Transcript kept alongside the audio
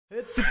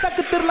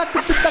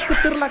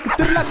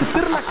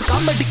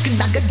Comedyku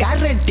Naanga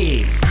Guarantee.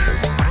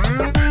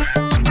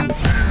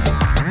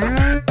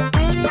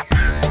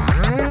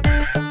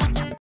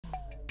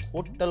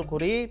 கூட்டல்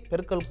குறி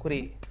பெருக்கல் குறி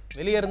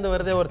வெளியே இருந்து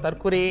வருதே ஒரு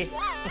தற்குறி.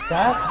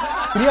 சார்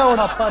பிரியாவோட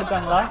அப்பா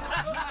இருக்காங்களா?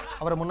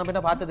 அவரை முன்ன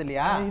பின்ன பார்த்தது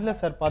இல்லையா? இல்ல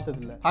சார், பார்த்தது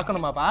இல்ல.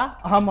 பார்க்கணுமாப்பா?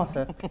 ஆமா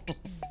சார்.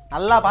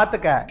 நல்லா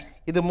பார்த்துக்க.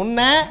 இது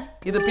முன்ன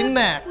இது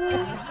பின்ன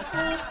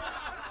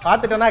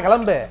பார்த்துட்டேன்னா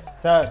கிளம்பு.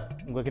 சார்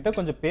உங்ககிட்ட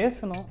கொஞ்சம்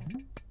பேசணும்.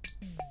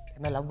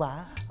 என்ன லவ்வா?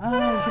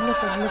 இல்ல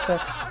சார், இல்ல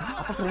சார்.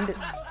 அப்போ ஃப்ரெண்டு?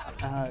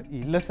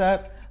 இல்ல சார்,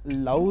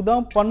 லவ்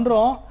தான்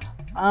பண்றோம்.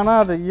 ஆனா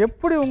அதை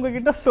எப்படி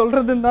உங்ககிட்ட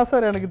சொல்றதுன்னு தான்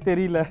சார் எனக்கு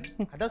தெரியல.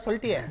 அதான்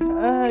சொல்லிட்டியே.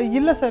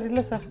 இல்ல சார்,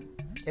 இல்ல சார்.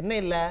 என்ன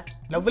இல்ல?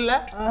 லவ் இல்ல?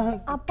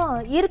 அப்பா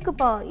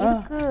இருக்குப்பா,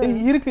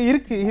 இருக்கு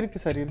இருக்கு இருக்கு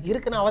சார், இருக்கு.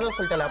 இருக்குன்னு அவதான்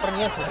சொல்லிட்டல, அப்புறம்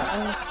நீயே சொல்ற.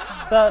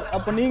 சார்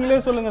அப்ப நீங்களே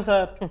சொல்லுங்க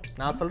சார்.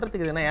 நான்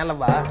சொல்றதுக்கு இது என்ன ஏன்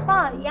லவ்வா? அப்பா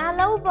ஏன்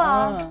லவ்பா?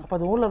 அப்ப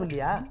அது உன் லவ்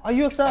இல்லையா?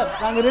 ஐயோ சார்,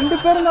 நாங்க ரெண்டு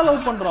பேரும் தான்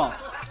லவ் பண்றோம்.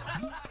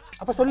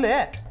 அப்ப சொல்லு.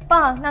 அப்பா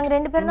நாங்க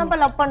ரெண்டு பேரும்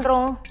தான் லவ்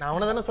பண்றோம். நான்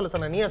அவனை தானே சொல்ல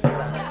சொன்னேன், நீயே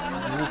சொல்ற.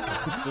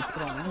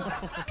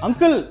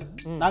 அங்கிள்,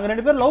 நாங்க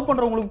ரெண்டு பேரும் லவ்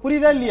பண்றோம், உங்களுக்கு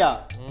புரியுதா இல்லையா?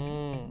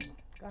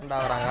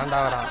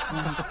 காண்டாவறான்.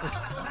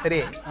 சரி,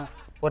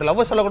 ஒரு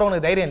லவ் சொல்ல கூட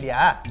உனக்கு தைரியம்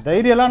இல்லையா?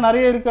 தைரியம் எல்லாம்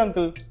நிறைய இருக்கு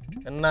அங்கிள்.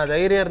 என்ன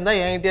தைரியம் இருந்தா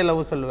என்கிட்டயே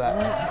லவ் சொல்லுவ.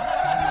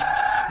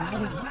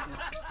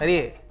 சரி,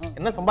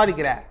 என்ன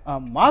சம்பாதிக்கிற?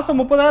 மாசம்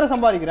 30,000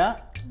 சம்பாதிக்கிறேன்.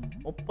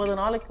 30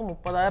 நாளைக்கு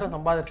 30,000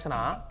 சம்பாதிச்சுன்னா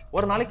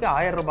ஒரு நாளைக்கு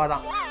 1000 ரூபாய்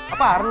தான்.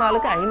 அப்ப 6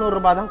 நாளுக்கு 500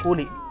 ரூபாய் தான்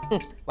கூலி.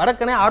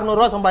 வரக்கனே 600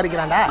 ரூபாய்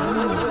சம்பாதிக்கிறான்டா.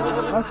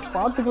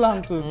 பாத்துக்கலாம்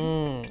அங்கிள்.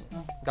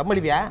 தம்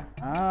அடிப்பியா?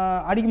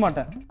 அடிக்க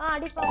மாட்டேன்.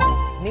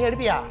 நீ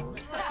அடிப்பியா?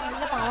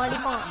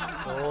 அடிப்பான்.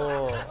 ஓ,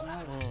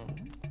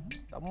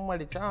 தம்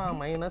அடிச்சா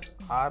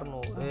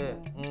 -600.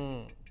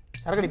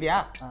 சரக்கு அடிப்பியா?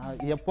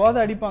 எப்போது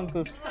அடிப்பேன்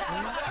அங்கிள்.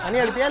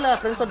 தனியா அடிப்பியா இல்ல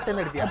ஃப்ரெண்ட்ஸோட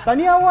சேர்ந்து அடிப்பியா?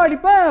 தனியாவும்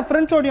அடிப்பேன்,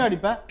 ஃப்ரெண்ட்ஸோடையும்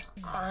அடிப்பேன்.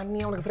 நீ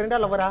அவனுக்கு ஃப்ரெண்டா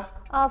லவரா?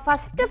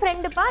 ஃபர்ஸ்ட்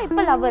ஃப்ரெண்டுப்பா,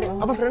 இப்ப லவர்.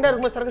 அப்ப ஃப்ரெண்டா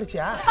இருக்கும்போது சரக்கு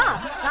அடிச்சியா?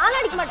 நான்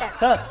அடிக்க மாட்டேன்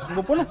சார்.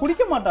 உங்க பொண்ணு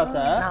குடிக்க மாட்டா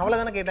சார். நான்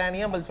அவ்வளவுதானே கேட்டேன், நீ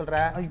ஏன் பதில் சொல்ற?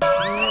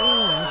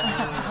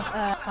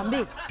 தம்பி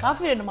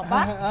காபி வேணுமாப்பா?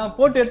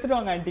 போட்டு எடுத்துட்டு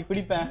வாங்க ஆண்டி,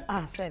 குடிப்பேன்.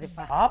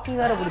 சரிப்பா. காபி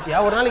வேற குடிப்பியா?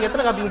 ஒரு நாளைக்கு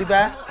எத்தனை காபி குடிப்ப?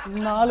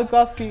 4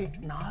 காபி.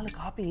 4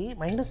 காபி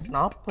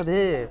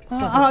 -40.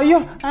 ஐயோ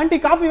ஆண்டி,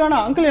 காபி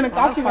வேணாம் அங்கிள்,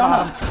 எனக்கு காபி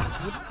வேணாம்.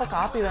 இப்ப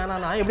காபி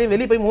வேணாம்னா எப்படியும்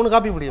வெளியே போய் 3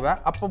 காபி குடிப்ப.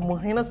 அப்ப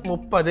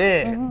 -30.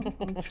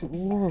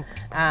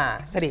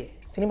 சரி,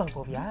 சினிமா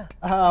போவியா?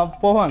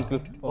 போவோம்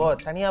அங்கிள். ஓ,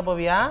 தனியா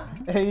போவியா?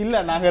 இல்ல,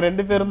 நாங்க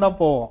ரெண்டு பேரும் தான்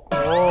போவோம்.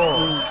 ஓ,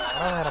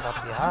 வேற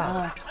பாப்பியா?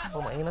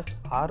 ஓ,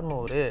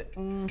 -600.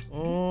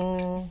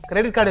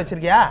 கிரெடிட் கார்டு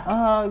வச்சிருக்கியா?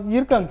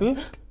 இருக்கு அங்கிள்.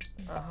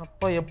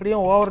 அப்போ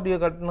எப்படியும் ஓவர் டியூ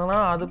கட்டணும்னா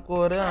அதுக்கு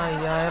ஒரு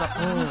 5000.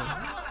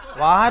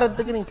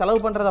 வாரத்துக்கு நீ செலவு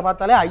பண்றத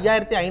பார்த்தாலே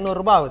 5500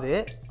 ரூபாய் ஆகுது.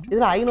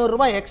 இதுல 500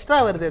 ரூபாய் எக்ஸ்ட்ரா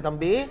வருது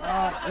தம்பி.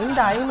 இந்த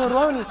 500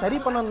 ரூபாய் நீ சரி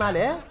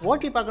பண்ணனாலே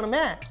ஓட்டி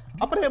பார்க்கணுமே.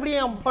 அப்புறம் எப்படி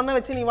என் பொண்ணை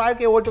வச்சு நீ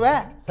வாழ்க்கையை ஓட்டுவ?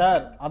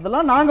 சார்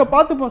அதெல்லாம் நாங்க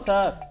பாத்துப்போம்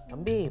சார்.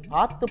 தம்பி,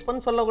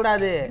 பார்த்துப்பன்னு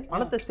சொல்லக்கூடாது,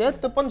 பணத்தை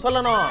சேர்த்துப்பன்னு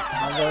சொல்லணும்.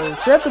 அதை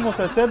சேர்த்துப்போம்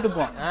சார்,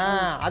 சேர்த்துப்போம்.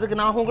 அதுக்கு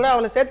நான் கூட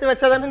அவளை சேர்த்து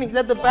வச்சாதானே நீ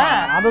சேர்த்துப்ப.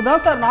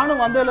 அதுதான் சார்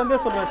நானும் வந்ததுல இருந்தே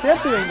சொல்றேன்,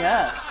 சேர்த்து வைங்க.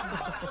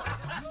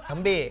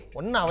 தம்பி,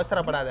 ஒன்னும்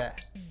அவசரப்படாத.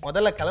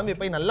 முதல்ல கிளம்பி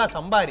போய் நல்லா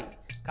சம்பாரி.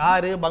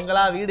 காரு,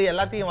 பங்களா, வீடு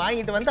எல்லாத்தையும்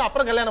வாங்கிட்டு வந்து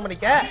அப்புறம் கல்யாணம்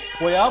பண்ணிக்க.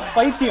 போயா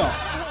பைத்தியம்,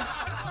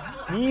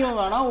 நீயும்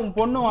வேணாம் உன்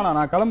பொண்ணு வேணாம்,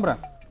 நான்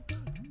கிளம்புறேன்.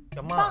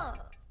 அம்மா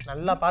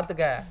நல்லா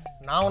பாத்துக்க,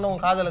 நான் ஒன்னும்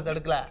உன் காதலை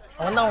தடுக்கல,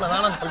 அவன் தான் உன்னை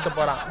வேணாம்னு சொல்லிட்டு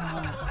போறான்.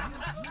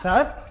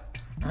 சார்,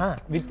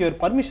 வித் யுவர்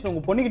பர்மிஷன்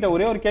உங்க பொண்ணுகிட்ட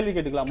ஒரே ஒரு கேள்வி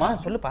கேட்டுக்கலாமா?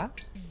 சொல்லுப்பா.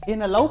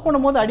 என்ன லவ்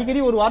பண்ணும்போது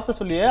அடிக்கடி ஒரு வார்த்தை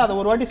சொல்லியே, அதை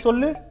ஒரு வாட்டி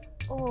சொல்லு.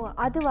 ஓ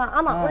அதுவா?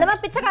 ஆமா, உடனே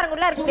பிச்சைக்காரங்க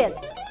கூட இருக்க முடியாது.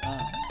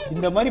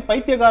 இந்த மாதிரி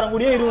பைத்தியக்காரன்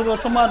கூட 20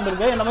 வருஷமா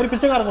இருந்திருக்க, என்ன மாதிரி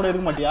பிச்சைக்காரன் கூட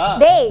இருக்க மாட்டியா?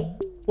 டேய்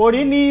போடி,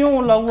 நீயும்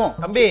லவ்வும்.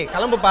 தம்பி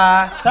கிளம்புப்பா.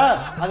 சார்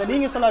அதை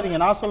நீங்க சொல்லாதீங்க,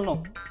 நான்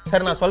சொல்லணும்.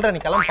 சரி, நான் சொல்றேன்,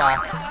 நீ கிளம்புப்பா.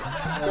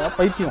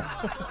 பைத்தியம்.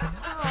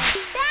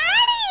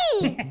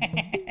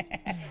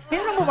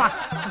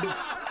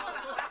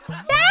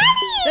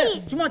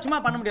 சும்மா சும்மா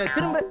பண்ண முடியாது,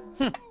 திரும்ப.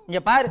 இங்க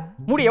பாரு,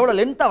 முடி எவ்வளவு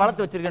லென்த்தா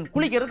வளர்த்து வச்சிருக்கேன்.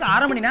 குளிக்கிறதுக்கு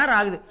 1/2 மணி நேரம்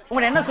ஆகுது.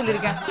 உங்களை என்ன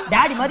சொல்லிருக்கேன்?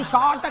 டாடி மாதிரி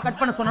ஷார்ட்டா கட்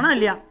பண்ண சொன்னா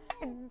இல்லையா?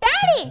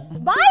 டாடி,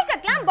 பாய்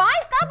கட்லாம்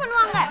பாய்ஸ் தான்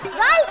பண்ணுவாங்க,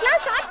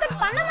 கேர்ள்ஸ்லாம் ஷார்ட்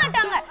கட் பண்ண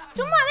மாட்டாங்க.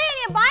 சும்மாவே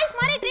என்னைய பாய்ஸ்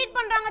மாதிரி ட்ரீட்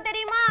பண்றாங்க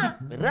தெரியுமா?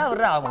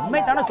 விரா அவன்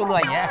உண்மை தானே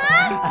சொல்லுவாங்க.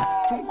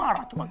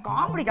 சும்மாடா, சும்மா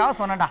காமெடிக்காக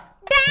சொன்னடா.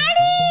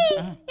 டாடி,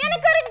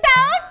 எனக்கு ஒரு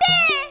டவுட்.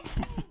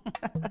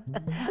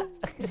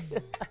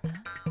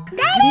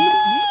 டாடி,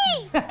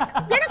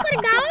 எனக்கு ஒரு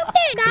டவுட்.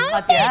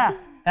 பாத்தியா?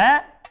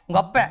 உங்க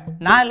அப்ப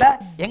நான் இல்ல,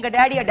 எங்க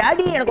டாடியா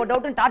டாடி எனக்கு ஒரு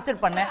டவுட்னு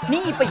டார்ச்சர் பண்ண. நீ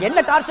இப்ப என்ன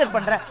டார்ச்சர்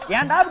பண்ற?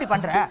 ஏன்டா இப்படி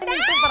பண்ற?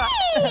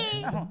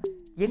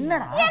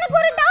 என்னடா? எனக்கு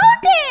ஒரு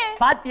டவுட்.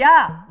 பாத்தியா,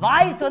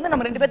 வாய்ஸ் வந்து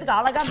நம்ம ரெண்டு பேத்துக்கு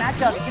அழகா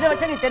மேட்ச் ஆகுது. இத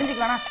வச்சு நீ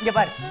தெரிஞ்சுக்கலாம். இங்க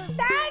பாரு.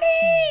 டாடி,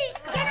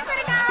 எனக்கு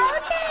ஒரு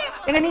டவுட்.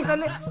 எங்க நீ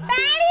சொல்லு.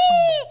 டாடி,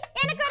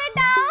 எனக்கு ஒரு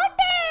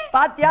டவுட்.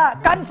 பாத்தியா,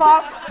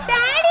 கன்ஃபார்ம்.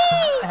 டாடி,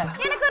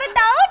 எனக்கு ஒரு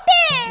டவுட்.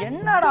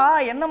 என்னடா,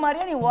 என்ன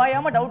மாதிரியே நீ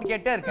ஓயாம டவுட்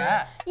கேட்டே இருக்க?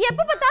 எப்ப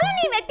பார்த்தாலும்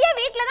நீ வெட்டியா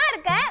வீட்ல தான்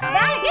இருக்க,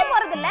 வேலைக்கே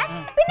போறது இல்ல.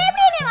 பின்ன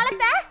எப்படி நீ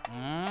வளர்த்த?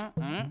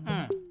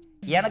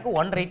 எனக்கு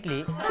 1.5 இட்லி,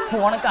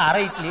 உனக்கு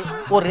 1/2 இட்லி,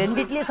 ஒரு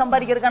 2 இட்லி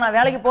சம்பாதிக்கிறதுக்கா நான்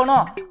வேலைக்கு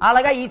போனோம்.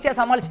 அழகா ஈஸியா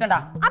சமாளிச்சிட்டேன்டா.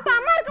 அப்ப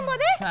அம்மா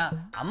இருக்கும்போது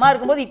அம்மா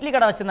இருக்கும்போது இட்லி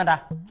கடை வச்சிருந்தேன்டா.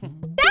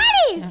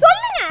 டாடி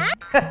சொல்லுங்க.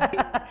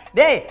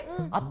 டேய்,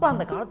 அப்பா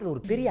அந்த காலத்துல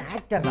ஒரு பெரிய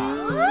ஆக்டர்டா.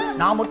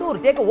 நான் மட்டும் ஒரு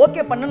டேக்க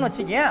ஓகே பண்ணனும்னு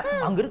வச்சிக்கேன்,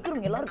 அங்க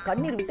இருக்கிறவங்க எல்லாரும்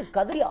கண்ணீர் விட்டு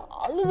கதறி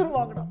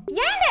அழுதுருவாங்கடா.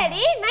 ஏன்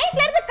டாடி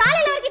நைட்ல இருந்து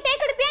காலையில வரைக்கும்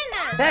டேக் எடுப்பியா என்ன?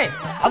 டேய்,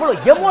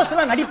 அவ்வளவு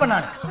எமோஷனலா நடிப்பேன்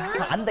நான்.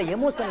 அந்த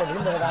எமோஷன்ல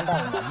விழுந்தவதான்டா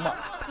உங்க அம்மா.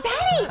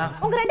 டாடி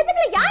உங்க ரெண்டு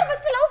பேத்துல யார்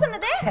ஃபர்ஸ்ட் லவ்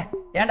சொன்னது?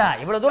 ஏன்டா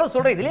இவ்வளவு தூரம்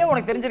சொல்ற, இதுலயே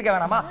உனக்கு தெரிஞ்சிருக்க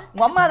வேணாமா?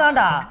 உங்க அம்மா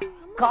தான்டா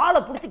காலை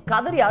புடிச்சு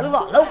கதறி அழுவா,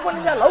 லவ்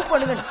பண்ணுங்க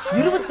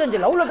 25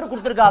 லவ் லெட்டர்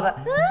கொடுத்திருக்காவ.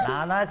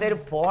 நானா சரி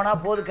போனா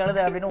போது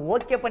கழுது அப்படின்னு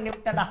ஓகே பண்ணி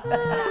விட்டேன்டா.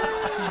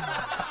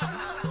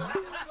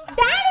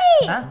 டாடி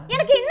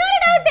எனக்கு இன்னொரு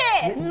டவுட்.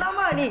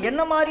 என்னம்மா நீ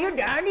என்ன மாதிரியே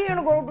டாடி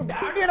எனக்கு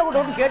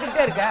டவுட்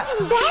கேட்டுட்டே இருக்க?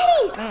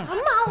 டாடி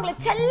அம்மா உங்களை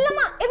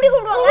செல்லமா எப்படி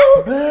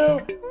கூப்பிடுவாங்க?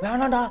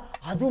 வேணாடா,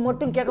 அது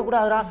மட்டும் கேட்க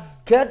கூடாதுடா.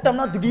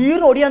 கேட்டோம்னா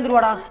திடீர்னு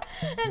ஓடியாந்துருவாடா.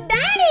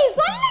 டாடி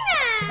சொல்லுங்க.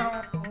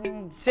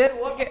 சரி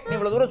ஓகே, நீ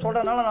இவ்வளவு தூரம்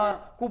சொல்றதுனால நான்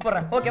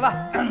கூப்பிடுறேன், ஓகேவா?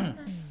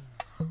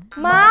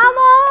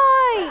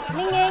 மாமோய்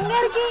நீங்க எங்க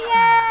இருக்கீங்க?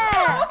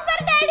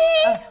 சூப்பர் டாடி,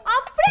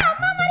 அப்படியே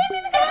அம்மா மாதிரி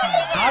மிமிக்ரி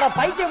பண்றீங்க. ஆட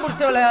பைத்தியம்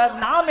முடிச்சவள,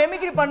 நான்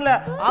மிமிக்ரி பண்ணல,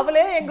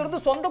 அவளே எங்க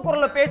இருந்து சொந்த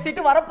குரல்ல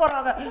பேசிட்டு வர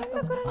போறாங்க.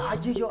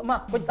 ஐயோ அம்மா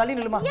கொஞ்சம் தள்ளி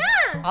நில்லுமா.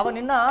 அவ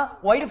நின்னா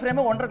வைட்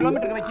ஃப்ரேம் 1.5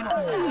 கிலோமீட்டருக்கு வைக்கணும்.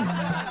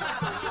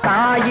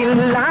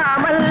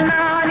 தாயில்லாமல்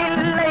நான்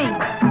இல்லை,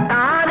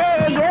 தானே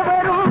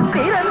எவரும்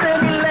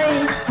பிறந்ததில்லை,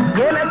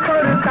 எனக்கு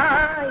ஒரு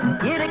தாய்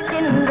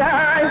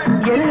இருக்கின்றாள்,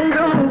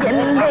 என்றும்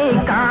என்னை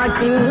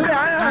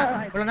காக்கின்றாள்.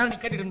 இவ்வளவு நேரம் நீ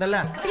கேட்டுட்டு இருந்தல்ல,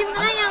 இவங்க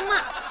தான் என் அம்மா.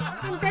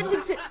 எனக்கு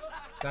தெரிஞ்சிச்சு.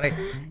 கரெக்ட்.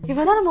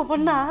 இவதான் நம்ம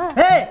பொண்ணா?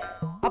 ஏய்,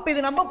 அப்ப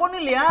இது நம்ம பொண்ணு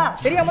இல்லையா?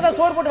 தெரியாம தான்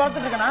சோறு போட்டு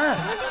வளர்த்துட்டு இருக்கனா?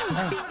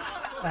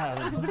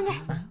 அது விடுங்க.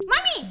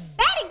 மம்மி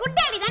டாடி குட்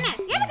டாடி தானே,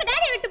 எதுக்கு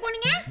டாடியை விட்டு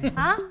போனீங்க?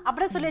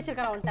 அப்படியே சொல்லி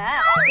வச்சிருக்கான் உன்ட்ட.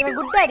 இவன்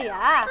குட் டாடியா?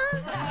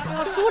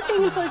 இவன்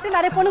ஷூட்டிங்னு சொல்லிட்டு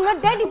நிறைய பொண்ணுங்க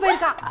டேட்டி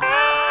போயிருக்கான்.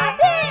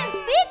 அது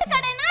ஸ்வீட்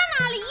கடைனா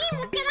 4 ஈ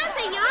முக்கிய தான்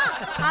செய்யும்,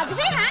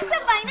 அதுவே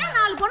ஹேண்ட்ஸம் பாய்னா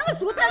 4 பொண்ணுங்க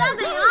சூத்த தான்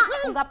செய்யும்.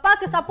 உங்க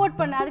அப்பாக்கு சப்போர்ட்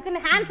பண்ணு,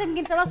 அதுக்குன்னு ஹேண்ட்ஸம்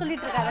கின்ஸ் எல்லாம்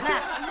சொல்லிட்டு இருக்காதே.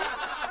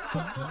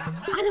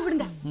 அது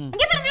விடுங்க.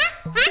 இங்க பாருங்க,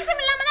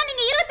 ஹேண்ட்ஸம் இல்லாம தான்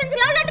நீங்க 25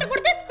 லவ் லெட்டர்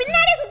கொடுத்து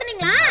பின்னாடியே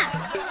சுத்துனீங்களா?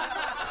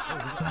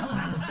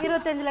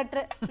 25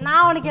 லெட்டர்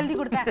நான் உனக்கு எழுதி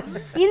கொடுத்தேன்.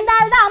 இந்த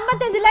ஆள் தான்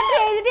 55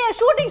 லெட்டர் எழுதிட்டு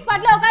ஷூட்டிங்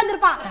ஸ்பாட்ல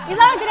உட்கார்ந்திருப்பான்.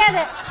 இதெல்லாம்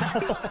தெரியாது.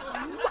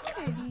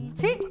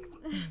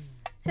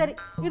 சரி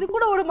இது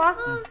கூட விடுமா,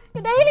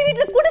 டெய்லி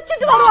வீட்ல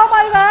குடிச்சிட்டு வருவாமா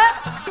இவன்.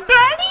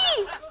 டாடி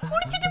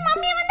குடிச்சிட்டு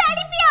மம்மியை வந்து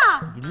அடிப்பியா?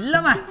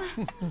 இல்லம்மா,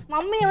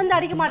 மம்மியை வந்து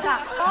அடிக்க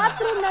மாட்டான்.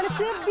 பாத்ரூம்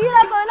நினைச்சு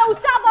பீரா கோயில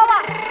உச்சா போவா.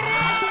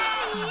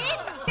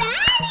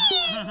 டாடி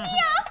நீ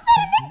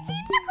அப்பறதே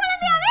சின்ன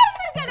குழந்தையாவே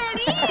இருந்திருக்க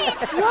டாடி.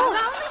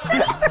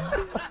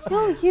 யோ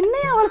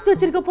என்னையா வளர்த்து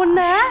வச்சிருக்க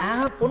பொண்ணு?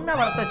 பொண்ணை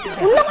வளர்த்து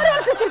வச்சிருக்க. உன்ன மாதிரி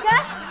வளர்த்து வச்சிருக்க?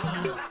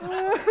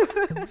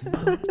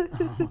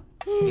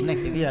 என்ன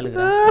ஹெவி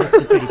ஆளுங்க.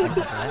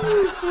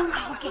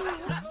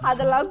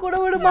 அதெல்லாம் கூட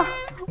விடுமா.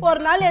 ஒரு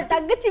நாள் என்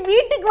தங்கச்சி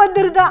வீட்டுக்கு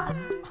வந்துருந்தா.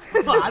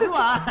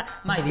 அதுவா?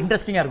 மா இது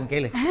இன்ட்ரஸ்டிங்கா இருக்கும்,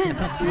 கேளு.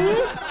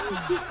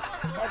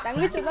 என்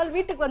தங்கச்சி ஒரு நாள்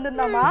வீட்டுக்கு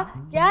வந்திருந்தாமா,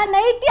 என்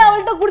நைட்டி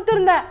அவள்கிட்ட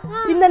கொடுத்திருந்தேன்.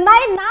 இந்த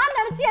நாய் நான்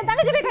நினைச்சு என்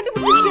தங்கச்சி போய் கட்டி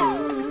பிடிச்சிருச்சு.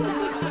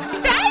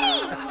 டாடி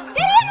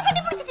தெரியாம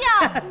கட்டி பிடிச்சிட்டியா?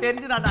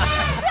 தெரிஞ்சுதாடா.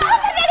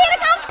 சூப்பர் டாடி,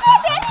 எனக்கு அப்பவே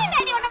தெரியும்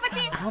டாடி உன்னை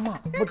பத்தி. ஆமா,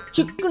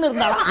 சிக்குன்னு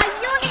இருந்தாளா?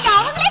 ஐயோ நீங்க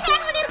அவங்களே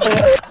பிளான்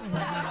பண்ணிருக்கீங்க.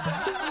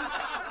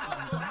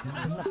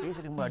 என்ன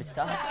பேசிட்டு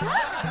அடிச்சிட்டா?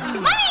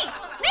 மம்மி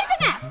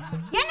நிறுத்துங்க.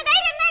 என்ன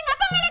தைரியம் இருந்தா எங்க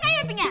அப்பா மேல கை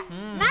வைப்பீங்க?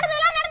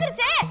 நடந்ததெல்லாம்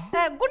நடந்துருச்சு.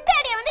 குட்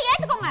டாடியை வந்து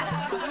ஏத்துக்கோங்க.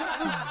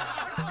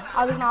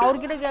 அது நான்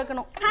அவர்கிட்ட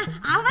கேட்கணும்.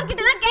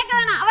 அவர்கிட்ட எல்லாம் கேட்க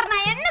வேணாம், அவர்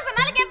நான் என்ன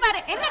சொன்னாலும் கேட்பாரு.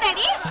 என்ன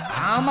டாடி?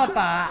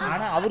 ஆமாப்பா,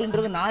 ஆனா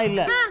அவருன்றது நான்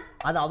இல்ல,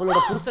 அது அவளோட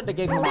புருஷன்ட்ட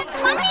கேட்கணுமா.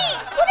 மம்மி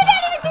புது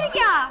டாடி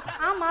வச்சிருக்கியா?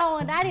 ஆமா,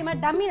 உங்க டாடி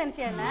மாதிரி டம்மி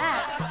நினைச்சியா என்ன?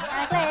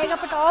 எனக்குலாம்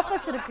ஏகப்பட்ட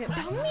ஆஃபர்ஸ் இருக்கு.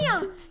 டம்மியா?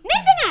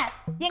 நிறுத்துங்க.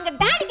 எங்க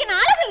டாடிக்கு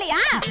நான் அழகு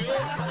இல்லையா?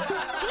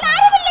 இல்ல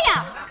அறிவு இல்லையா?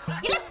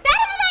 இல்ல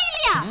திறமை தான்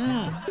இல்லையா?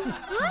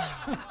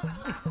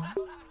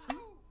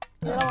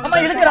 அம்மா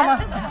இருக்குறாமா?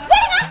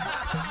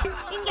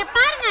 இங்க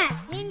பாருங்க,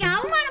 நீங்க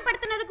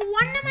அவமானப்படுத்துனதுக்கு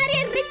ஒண்ணு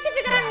மாதிரியே ரிச்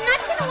ஃபிகரா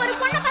நச்சுன ஒரு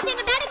பொண்ணை பார்த்து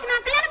எங்க டாடிக்கு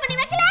நான் கல்யாணம் பண்ணி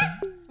வைக்கல.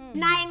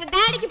 நான் எங்க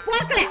டாடிக்கு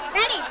பொறுக்கல.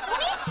 டாடி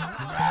புனி,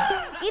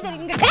 இது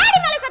எங்க டாடி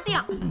மேல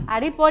சத்தியம்.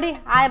 அடி போடி,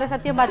 1000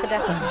 சத்தியம்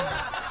பார்த்துட்டேன்.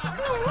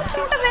 நான் மூச்சு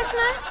முட்ட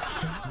பேசுனேன்.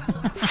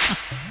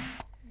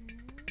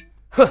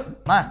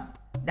 மா,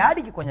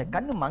 டாடிக்கு கொஞ்சம்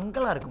கண்ணு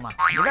மங்கலா இருக்குமா,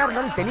 எதா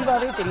இருந்தாலும்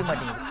தெளிவாவே தெரிய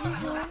மாட்டேங்குது.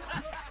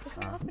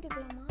 ஹாஸ்பிடல்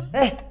போலாமா?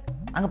 ஏய்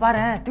அங்க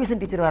பாரு,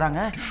 டியூஷன் டீச்சர்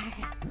வராங்க.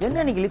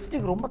 என்ன நீங்க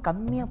லிப்ஸ்டிக் ரொம்ப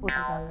கம்மியா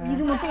போட்டுருக்காங்க.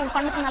 இது மட்டும் உன்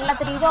கண்ணுக்கு நல்லா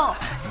தெரியுதோ?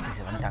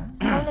 சரி வந்துட்டாங்க.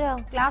 சொல்றா,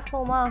 கிளாஸ்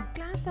போமா?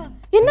 கிளாஸா?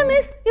 என்ன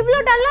மிஸ் இவ்ளோ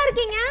டல்லா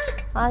இருக்கீங்க?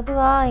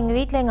 அதுவா, எங்க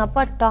வீட்ல எங்க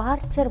அப்பா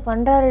டார்ச்சர்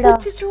பண்றாருடா.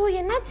 அச்சச்சோ,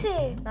 என்னாச்சு?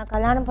 நான்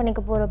கல்யாணம்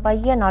பண்ணிக்க போற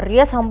பையன்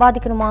நிறைய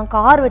சம்பாதிக்கணுமா,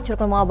 கார்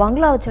வச்சிருக்கணுமா,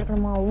 பங்களா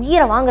வச்சிருக்கணுமா,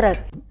 உயிரை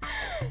வாங்குறாரு.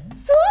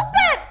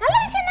 சூப்பர், நல்ல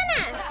விஷயம் தானே.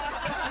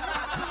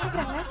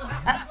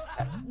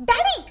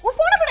 டாடி உன்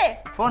போன் கொடு.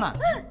 போனா?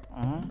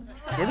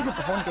 எதுக்கு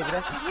இப்ப போன் கேக்குற?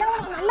 எல்லாம்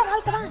உனக்கு நல்ல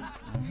வாழ்க்கை தான்.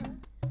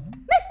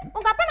 மிஸ்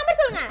உங்க அப்பா நம்பர்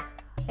சொல்லுங்க.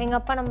 எங்க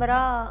அப்பா நம்பரா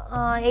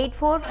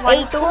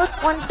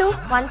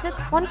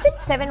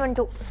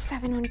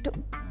 8412121616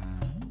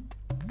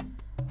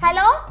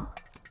 ஹலோ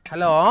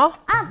ஹலோ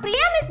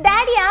பிரியா மிஸ்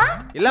டாடியா?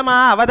 இல்லம்மா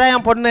அவதான்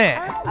என் பொண்ணு.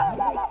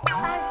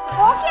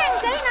 ஓகே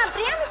அங்கிள், நான்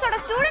பிரியா மிஸ்ஸோட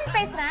ஸ்டூடண்ட்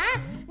பேசுறேன்.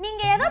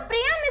 நீங்க ஏதோ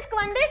பிரியா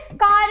மிஸ்க்கு வந்து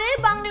காரு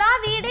பங்களா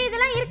வீடு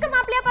இதெல்லாம் இருக்க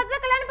மாப்பிளையா பார்த்து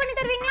தான் கல்யாணம் பண்ணி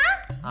தருவீங்களா?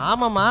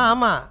 ஆமாம்மா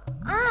ஆமா.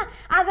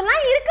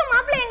 அதெல்லாம் இருக்க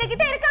மாப்பிள்ளை எங்க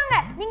கிட்ட இருக்காங்க.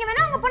 நீங்க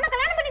வேணா உங்க பொண்ணை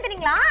கல்யாணம் பண்ணி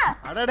தரீங்களா?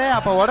 அடடே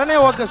அப்ப உடனே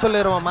ஓகே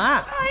சொல்லிடுவோம்மா.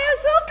 ஐயோ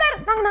சூப்பர்,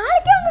 நாங்க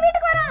நாளைக்கே உங்க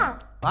வீட்டுக்கு வரோம்.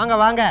 வாங்க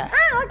வாங்க.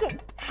 ஓகே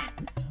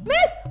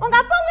மிஸ், உங்க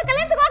அப்பா உங்க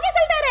கல்யாணத்துக்கு ஓகே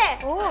சொல்லிட்டாரு.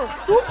 ஓ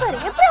சூப்பர்,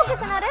 எப்படி ஓகே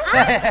சொன்னாரு?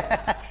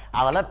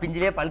 அவளா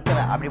பிஞ்சிலே பழுக்கற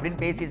அப்படி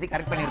இப்படின்னு பேசி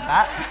கரெக்ட் பண்ணிருக்கா.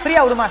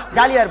 ஃப்ரீயா விடுமா,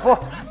 ஜாலியா இருப்போ.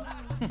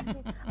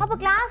 அப்ப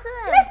கிளாஸ்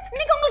மிஸ்,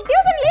 இன்னைக்கு உங்களுக்கு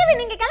டியூஷன் லீவ்,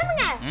 நீங்க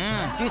கிளம்புங்க.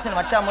 டியூஷன்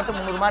வச்சா மட்டும்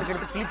 300 மார்க்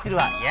எடுத்து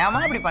கிழிச்சிருவா. ஏமா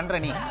இப்படி பண்ற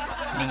நீ?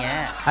 நீங்க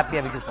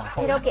ஹாப்பியா வீட்டுக்கு போங்க.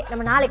 சரி ஓகே,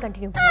 நம்ம நாளைக்கு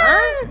கண்டினியூ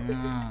பண்ணலாம்.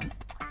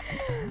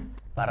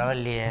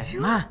 பரவாயில்லையே.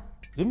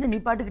 என்ன நீ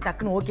பாட்டுக்கு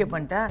டக்குன்னு ஓகே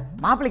பண்ணிட்ட?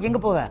 மாப்பிளைக்கு எங்க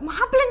போவ?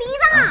 மாப்பிள்ளை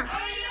நீதான்.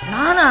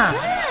 நானா?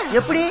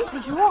 எப்படி?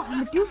 ஐயோ,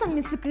 அந்த டியூஷன்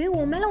மிஸ்ஸுக்கு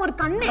உன் மேல ஒரு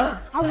கண்ணு.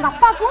 அவங்க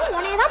அப்பாக்கும்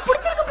உன்னைய தான்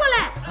பிடிச்சிருக்கு போல.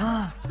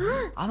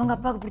 அவங்க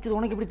அப்பாக்கு பிடிச்சது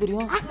உனக்கு எப்படி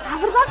தெரியும்?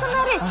 அவர்தான்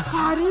சொன்னாரு,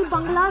 காரு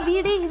பங்களா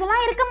வீடு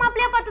இதெல்லாம் இருக்க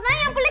மாப்பிளையா பார்த்து தான்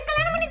என் பிள்ளை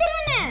கல்யாணம் பண்ணி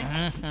தருவேன்னு.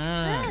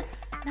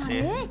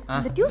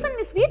 அந்த டியூஷன்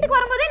மிஸ் வீட்டுக்கு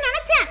வரும்போதே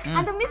நினைச்சேன்,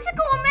 அந்த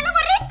மிஸ்ஸுக்கு உன் மேல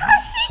ஒரே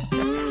கிரஷ்.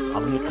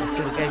 அவங்க கிரஷ்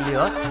இருக்கா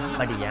இல்லையோ,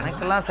 பட்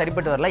எனக்கெல்லாம்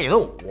சரிப்பட்டு வரல. ஏதோ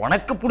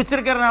உனக்கு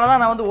பிடிச்சிருக்கிறதுனால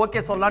தான் நான் வந்து ஓகே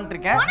சொல்லலாம்னு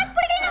இருக்கேன். உனக்கு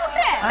பிடிக்கலனா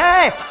விட்டுரு.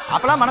 ஏய்,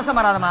 அப்பலாம் மனச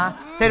மாறாதமா.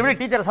 சரி விடு,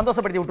 டீச்சரை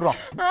சந்தோஷப்படுத்தி விட்டுறோம்.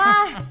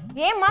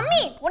 ஏய்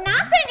மம்மி, உன்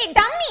ஆக்குற நீ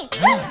டம்மி.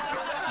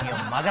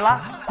 என் மகளா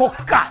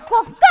கொக்கா.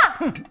 கொக்கா.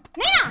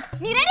 நீனா,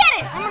 நீ ரெடியா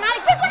இரு, நம்ம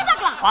நாளைக்கு போய் பொண்ணு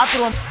பார்க்கலாம்.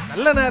 பாத்துருவோம்.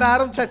 நல்ல நேரம்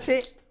ஆரம்பிச்சாச்சு.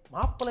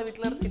 மாப்பிள்ளை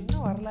வீட்ல இருந்து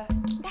இன்னும் வரல.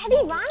 டாடி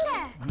வாங்க.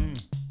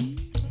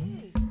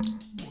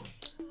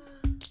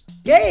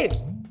 ஏய்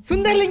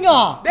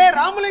சுந்தர்லிங்கம். டேய்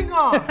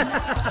ராமலிங்கம்.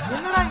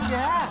 என்னடா இங்க?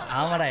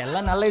 ஆமாடா,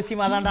 எல்லாம் நல்ல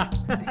விஷயமா தான்டா.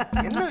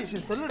 என்ன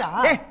விஷயம் சொல்லுடா.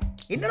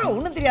 என்னடா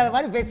ஒண்ணும் தெரியாத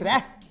மாதிரி பேசுற?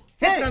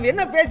 நம்ம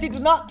என்ன பேசிட்டு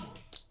இருந்தோம்?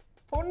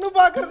 பொண்ணு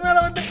பாக்குறதுனால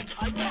வந்து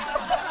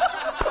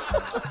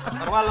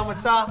பரவாயில்ல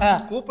மச்சான்,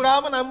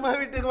 கூப்பிடாம நம்ம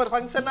வீட்டுக்கு ஒரு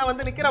ஃபங்க்ஷன்னா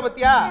வந்து நிக்கிற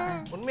பத்தியா?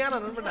 உண்மையான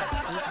நண்பனா.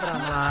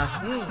 கூப்பிடாமலா?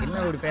 என்ன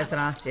இப்படி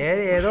பேசுறான்?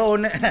 சரி ஏதோ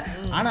ஒண்ணு.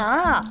 ஆனா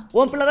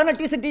உன் பிள்ளை தானே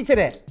டியூஷன்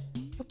டீச்சரு?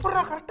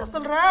 எப்பறா கரெக்ட்டா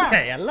சொல்ற?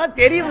 எல்லாம்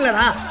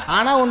தெரியும்லடா.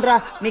 ஆனா ஒன்றா,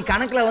 நீ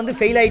கணக்குல வந்து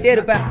ஃபெயில் ஆயிட்டே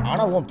இருப்ப.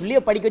 ஆனா உன் பிள்ளைய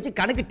படிக்க வச்சு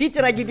கணக்கு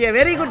டீச்சர் ஆக்கிட்டியா.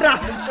 வெரி குட்ரா.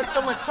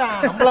 கஷ்டம் மச்சான்.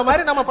 நம்மள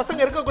மாதிரி நம்ம பசங்க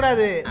இருக்க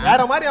கூடாது, வேற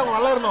மாதிரி அவங்க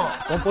வளரணும்.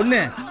 உன்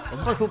பொண்ணு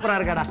ரொம்ப சூப்பரா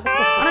இருக்காடா.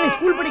 ஆனா நீ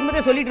ஸ்கூல் படிக்கும்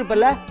போதே சொல்லிட்டு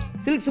இருப்பல்ல,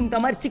 சில்க் சும்தா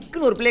மாதிரி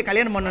சிக்குன்னு ஒரு பிள்ளைய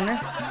கல்யாணம் பண்ணணும்னு.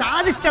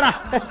 சாதிச்சிட்டடா.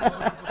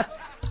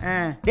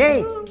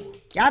 டேய்,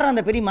 யாரா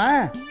அந்த பெரியம்மா?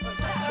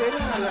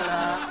 தெரியலடா,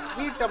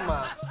 வீட்டம்மா.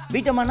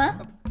 வீட்டம்மானா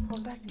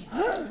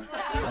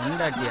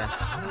பொண்டாட்டியா?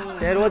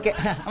 சரி ஓகே.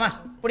 அம்மா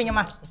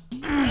குடிங்கம்மா,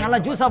 நல்லா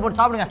ஜூஸா போட்டு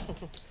சாப்பிடுங்க.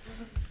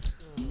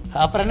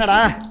 அப்புறம் என்னடா?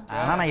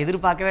 ஆனா நான்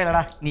எதிர்பார்க்கவே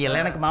இல்லடா நீ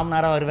எல்லாம் எனக்கு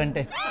மாமனாரா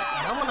வருவேன்ட்டு.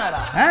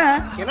 மாமனாரா?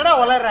 என்னடா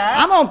வளர்ற?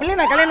 ஆமா, உன் பிள்ளை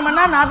நான் கல்யாணம்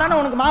பண்ணா நான் தானே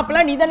உனக்கு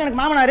மாப்பிள்ளை, நீ தானே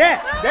எனக்கு மாமனாரு.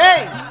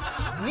 டேய்,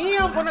 நீ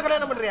என் பொண்ணு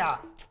கல்யாணம் பண்றியா?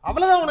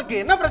 அவ்வளவுதான். உனக்கு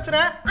என்ன பிரச்சனை?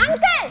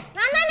 அங்கிள்,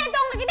 நான் தான்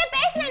நேத்து உங்ககிட்ட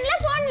பேசினேன்ல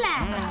போன்ல.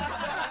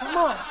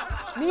 அம்மா,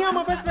 நீ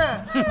அம்மா பேசுற?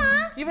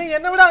 இவன்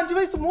என்ன விட 5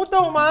 வயசு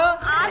மூத்தவமா.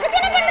 அதுக்கு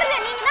என்ன பண்றது?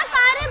 நீங்க தான்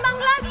காரு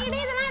பங்களா வீடு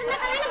இதெல்லாம் இருந்தா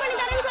கல்யாணம் பண்ணி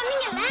தரேன்னு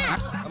சொன்னீங்கல்ல.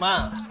 அம்மா,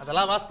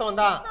 அதெல்லாம் வாஸ்தவம்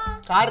தான்.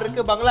 கார்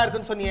இருக்கு பங்களா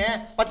இருக்குன்னு சொன்னியே,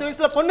 10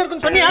 வயசுல பொண்ணு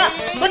இருக்குன்னு சொன்னியா?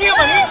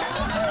 சொன்னியாமா நீ?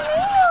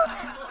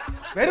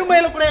 வெறும்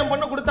பையில கூட என்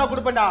பொண்ணு கொடுத்தா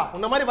கொடுப்பேன்டா,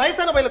 உன்ன மாதிரி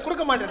வயசான பையில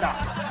கொடுக்க மாட்டேன்டா.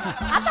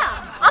 அப்பா,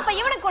 அப்ப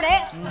இவனுக்கு கூட.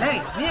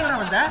 டேய், நீ எங்கடா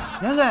வந்த?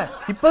 ஏங்க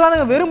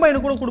இப்பதானங்க வெறும்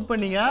பையனுக்கு கூட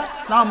கொடுப்பீங்க.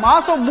 நான்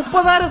மாசம்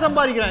 30,000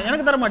 சம்பாதிக்கிறேன்,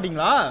 எனக்கு தர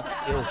மாட்டீங்களா?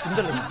 ஐயோ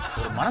சுந்தரலிங்கம்,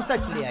 ஒரு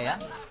மனசாட்சி இல்லையா?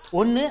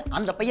 ஒண்ணு,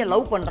 அந்த பையன்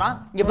லவ் பண்றான்,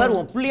 இங்க பாரு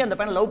உன் புள்ளி அந்த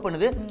பையனை லவ்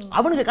பண்ணுது,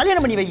 அவனுக்கு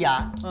கல்யாணம் பண்ணி வையா.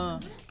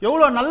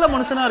 எவ்வளவு நல்ல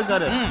மனுஷனா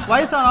இருக்காரு,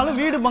 வயசானாலும்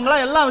வீடு பங்களா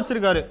எல்லாம்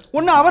வச்சிருக்காரு.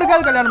 ஒண்ணு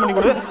அவருக்காவது கல்யாணம் பண்ணி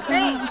கொடு.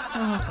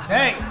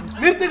 டேய்,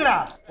 நிறுத்துங்கடா.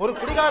 ஒரு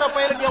குடிகார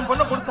பையனுக்கு என்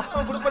பொண்ணு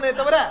கொடுப்பனே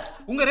தவிர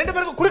உங்க 2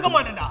 பேருக்கும் கொடுக்க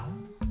மாட்டேன்டா.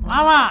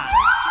 மாமா,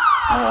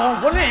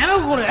 பொண்ணு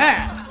எனக்கு கொடு.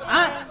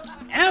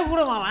 எனக்கு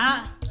கொடு மாமா.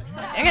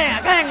 எங்க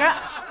அக்கா எங்க?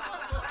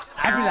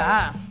 ஆப்பிளா?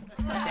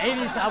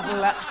 சைனீஸ்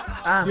சாப்பிடல.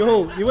 யோ,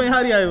 இவன்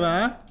யாரியா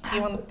இவன்?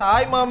 இவன்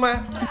தாய் மாமன்.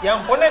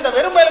 என் பொண்ணை இந்த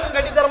வெறும் பையலுக்கும்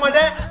கட்டி தர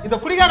மாட்டேன், இந்த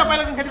குடிகார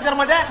பையலுக்கும் கட்டி தர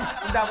மாட்டேன்,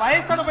 இந்த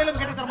வயசான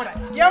பையலுக்கும் கட்டி தர மாட்டேன்.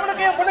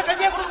 எவனுக்கு என் பொண்ணை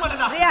கட்டியே கொடுக்க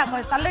மாட்டேன்டா. பிரியா,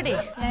 கொஞ்சம் தள்ளுடி.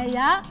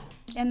 ஏய்யா,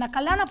 என்ன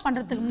கல்யாணம்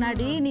பண்றதுக்கு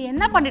முன்னாடி நீ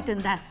என்ன பண்ணிட்டு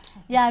இருந்த?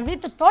 என்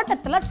வீட்டு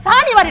தோட்டத்துல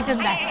சாணி வாரிட்டு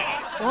இருந்த.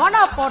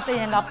 ஓனா போட்டு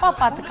எங்க அப்பா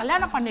பார்த்து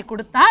கல்யாணம் பண்ணி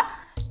கொடுத்தா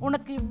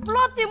உனக்கு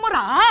இவ்வளோ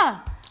திமுறா?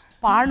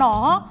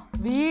 பணம்,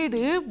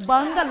 வீடு,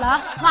 பங்களா,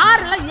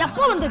 கார் எல்லாம்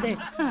எப்போ வந்தது?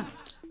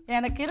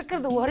 எனக்கு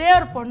இருக்கிறது ஒரே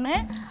ஒரு பொண்ணு.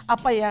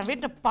 அப்ப என்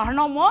வீட்டு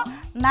பணமும்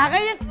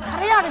நகையும்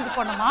கரையாடிஞ்சு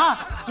போனோமா?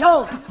 யோ,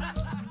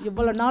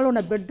 இவ்வளவு நாள்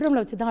உன்னை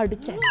பெட்ரூம்ல வச்சுதான்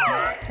அடிச்சேன்,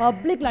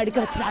 பப்ளிக்ல அடிக்க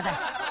வச்சிடாத.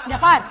 இங்க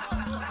பார்,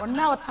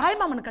 ஒன்னா ஒரு தாய்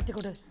மாமனை கட்டி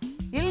கொடு,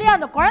 இல்லையா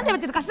அந்த குழந்தைய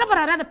வச்சுட்டு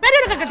கஷ்டப்படுறாரு அந்த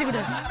பெரியவரை கட்டி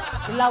கொடு,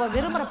 இல்ல அவ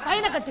விரும்புற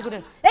பையனை கட்டி கொடு.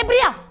 ஏய்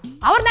பிரியா,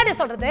 அவர் தானே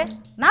சொல்றது,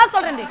 நான்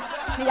சொல்றேன்.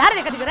 நீ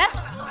யாரை கட்டிக்கிற?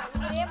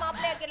 ஒரே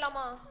மாப்பிள்ளையா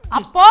கேட்கலாமா?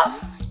 அப்போ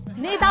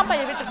நீ தான்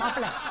என் வீட்டு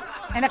மாப்பிள்ளை.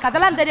 எனக்கு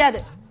அதெல்லாம் தெரியாது.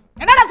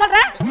 என்னடா சொல்ற?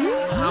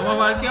 அவன்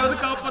வாழ்க்கையாவது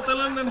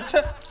காப்பாத்தலாம்னு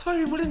நினைச்சேன்.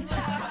 சாரி முடிஞ்சு.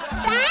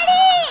 டாடி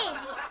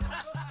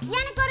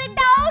எனக்கு ஒரு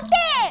டவுட்.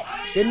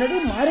 என்னது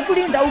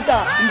மறுபடியும் டவுட்டா?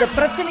 இந்த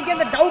பிரச்சனைக்கு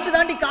அந்த டவுட்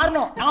தாண்டி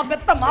காரணம். நான்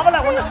பெத்த மாவள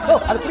ஒண்ணு.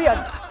 அது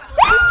புரியாது.